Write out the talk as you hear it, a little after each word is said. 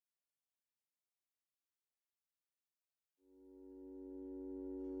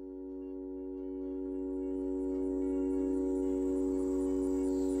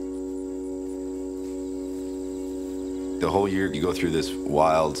The whole year you go through this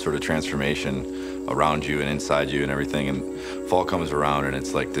wild sort of transformation around you and inside you and everything, and fall comes around and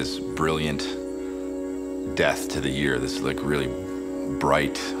it's like this brilliant death to the year, this like really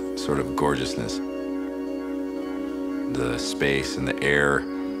bright sort of gorgeousness. The space and the air,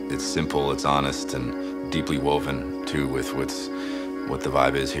 it's simple, it's honest, and deeply woven too with what the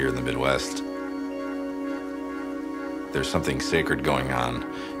vibe is here in the Midwest. There's something sacred going on,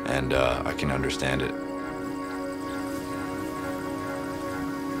 and I can understand it.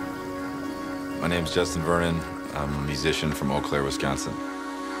 My name's Justin Vernon. I'm a musician from Eau Claire, Wisconsin.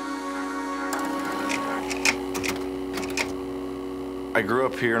 I grew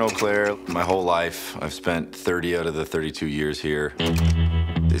up here in Eau Claire my whole life. I've spent 30 out of the 32 years here.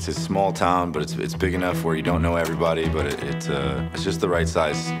 It's a small town, but it's big enough where you don't know everybody, but it's just the right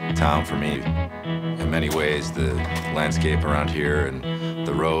size town for me. In many ways, the landscape around here and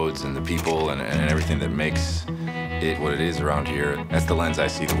the roads and the people and everything that makes it what it is around here, that's the lens I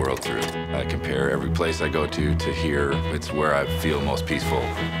see the world through. I compare every place I go to here. It's where I feel most peaceful.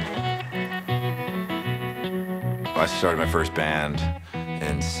 I started my first band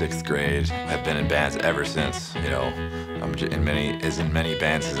in 6th grade. I've been in bands ever since, you know. I'm in many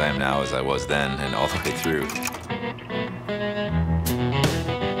bands as I am now as I was then, and all the way through.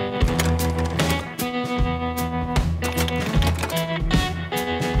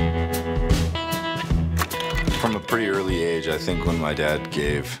 From a pretty early age, I think when my dad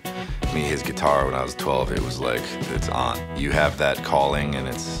gave me his guitar when I was 12, it was like, it's on. You have that calling and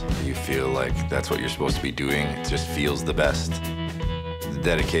you feel like that's what you're supposed to be doing. It just feels the best. The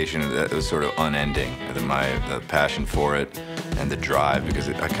dedication, that was sort of unending. The passion for it and the drive, because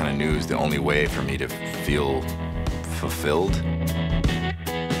I kind of knew it was the only way for me to feel fulfilled.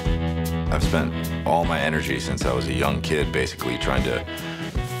 I've spent all my energy since I was a young kid basically trying to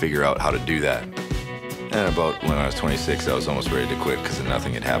figure out how to do that. And about when I was 26, I was almost ready to quit because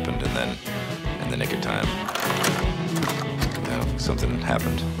nothing had happened. And then, in the nick of time, you know, something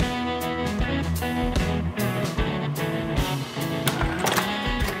happened.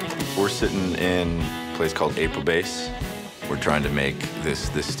 We're sitting in a place called April Base. We're trying to make this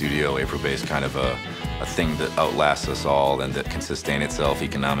studio, April Base, kind of a thing that outlasts us all and that can sustain itself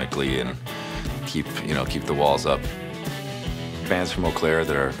economically and keep the walls up. Bands from Eau Claire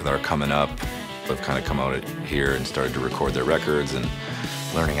that are coming up have kind of come out here and started to record their records and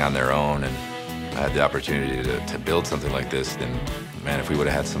learning on their own, and I had the opportunity to build something like this. Then, man, if we would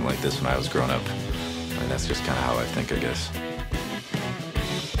have had something like this when I was growing up, I mean, that's just kind of how I think, I guess.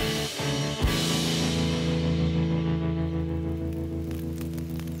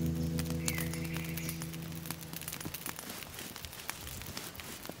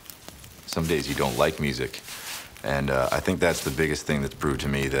 Some days you don't like music, and I think that's the biggest thing that's proved to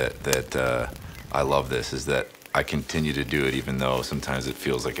me that I love this, is that I continue to do it even though sometimes it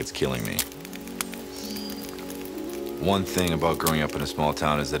feels like it's killing me. One thing about growing up in a small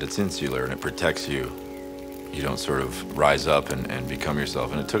town is that it's insular and it protects you. You don't sort of rise up and become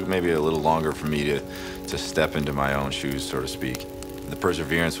yourself. And it took maybe a little longer for me to step into my own shoes, so to speak. The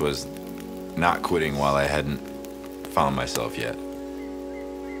perseverance was not quitting while I hadn't found myself yet.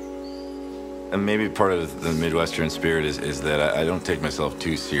 And maybe part of the Midwestern spirit is that I don't take myself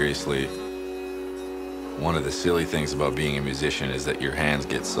too seriously. One of the silly things about being a musician is that your hands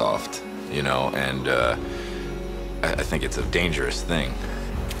get soft, you know, and I think it's a dangerous thing.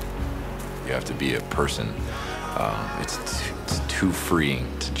 You have to be a person. It's too freeing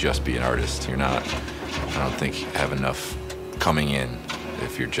to just be an artist. I don't think have enough coming in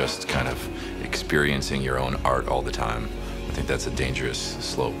if you're just kind of experiencing your own art all the time. I think that's a dangerous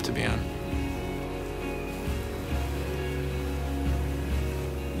slope to be on.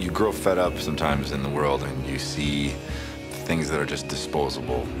 You grow fed up sometimes in the world and you see things that are just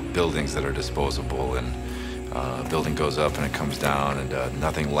disposable, buildings that are disposable, and a building goes up and it comes down and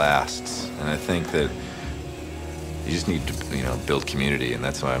nothing lasts. And I think that you just need to, build community, and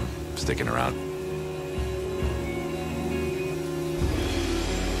that's why I'm sticking around.